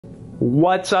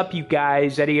What's up, you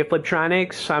guys? Eddie at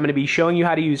Fliptroniks. I'm going to be showing you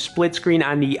how to use split screen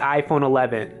on the iPhone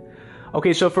 11.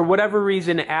 Okay, so for whatever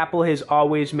reason, Apple has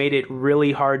always made it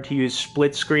really hard to use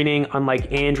split screening.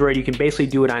 Unlike Android, you can basically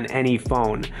do it on any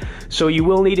phone. So you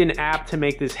will need an app to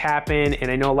make this happen,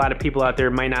 and I know a lot of people out there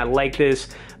might not like this,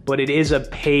 but it is a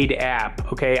paid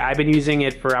app, okay? I've been using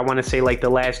it for, I wanna say, like the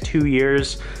last 2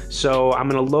 years. So I'm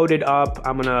gonna load it up,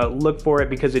 I'm gonna look for it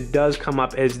because it does come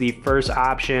up as the first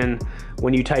option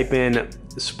when you type in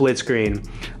split screen.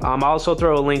 I'll also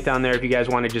throw a link down there if you guys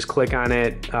wanna just click on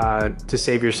it to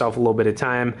save yourself a little bit of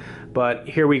time. But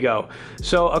here we go.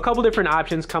 So a couple different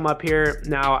options come up here.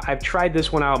 Now, I've tried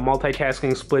this one out,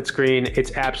 multitasking split screen.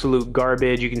 It's absolute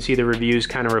garbage. You can see the reviews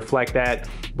kind of reflect that.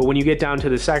 But when you get down to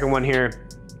the second one here,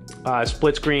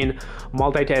 split screen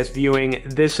multitask viewing,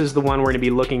 this is the one we're going to be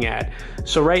looking at.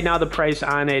 So right now the price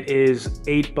on it is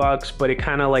 $8, but it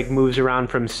kind of like moves around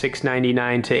from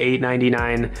 $6.99 to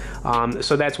 $8.99.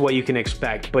 So that's what you can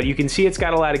expect. But you can see it's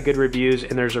got a lot of good reviews,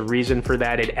 and there's a reason for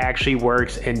that. It actually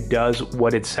works and does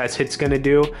what it says it's going to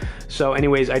do. So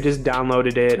anyways, I just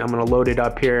downloaded it. I'm going to load it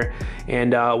up here,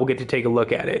 and we'll get to take a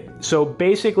look at it. So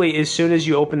basically, as soon as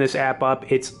you open this app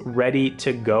up, it's ready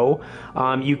to go.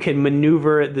 You can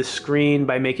maneuver the screen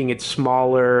by making it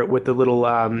smaller with the little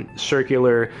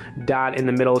circular dot in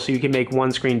the middle, so you can make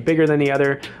one screen bigger than the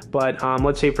other. But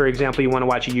let's say, for example, you want to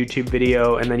watch a YouTube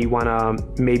video and then you want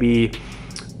to maybe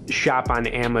shop on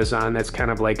Amazon. That's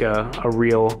kind of like a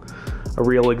real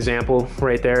example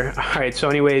right there. All right, so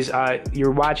anyways,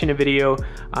 you're watching a video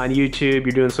on YouTube,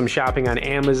 you're doing some shopping on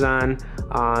Amazon,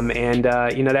 and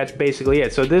you know, that's basically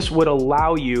it. So this would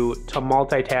allow you to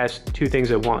multitask two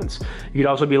things at once. You could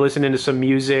also be listening to some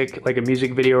music, like a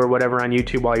music video or whatever on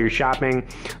YouTube while you're shopping.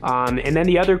 And then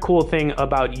the other cool thing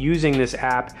about using this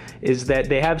app is that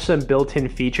they have some built-in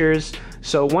features.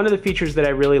 So one of the features that I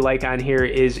really like on here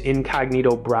is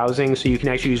incognito browsing. So you can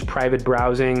actually use private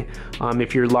browsing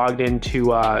if you're logged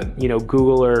into you know,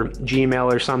 Google or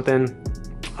Gmail or something.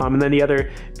 And then the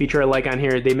other feature I like on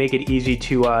here, they make it easy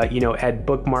to you know, add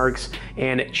bookmarks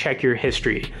and check your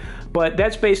history. But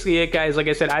that's basically it, guys. Like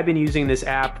I said, I've been using this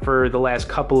app for the last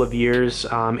couple of years.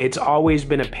 It's always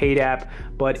been a paid app,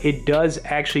 but it does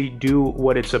actually do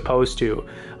what it's supposed to.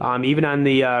 Even on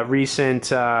the recent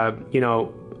you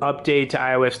know, update to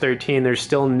iOS 13, there's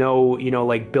still no, you know,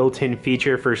 like built-in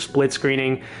feature for split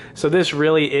screening. So this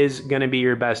really is going to be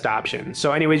your best option.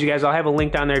 So anyways, you guys, I'll have a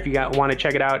link down there if you want to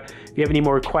check it out. If you have any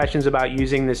more questions about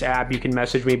using this app, you can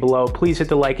message me below. Please hit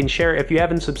the like and share. If you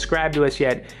haven't subscribed to us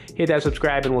yet, hit that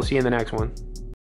subscribe, and we'll see you in the next one.